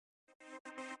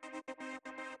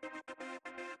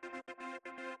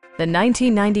the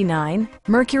 1999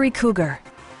 Mercury Cougar.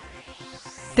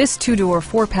 This two-door,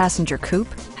 four-passenger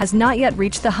coupe has not yet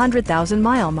reached the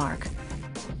 100,000-mile mark.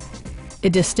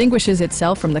 It distinguishes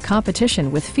itself from the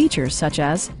competition with features such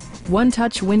as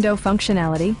one-touch window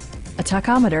functionality, a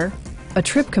tachometer, a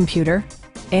trip computer,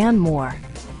 and more.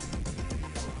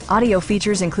 Audio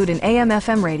features include an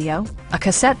AM/FM radio, a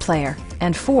cassette player,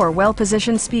 and 4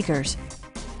 well-positioned speakers.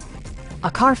 A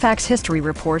Carfax history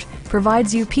report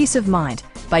provides you peace of mind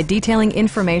by detailing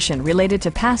information related to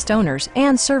past owners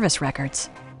and service records.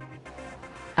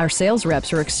 Our sales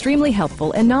reps are extremely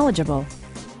helpful and knowledgeable.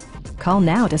 Call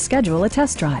now to schedule a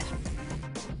test drive.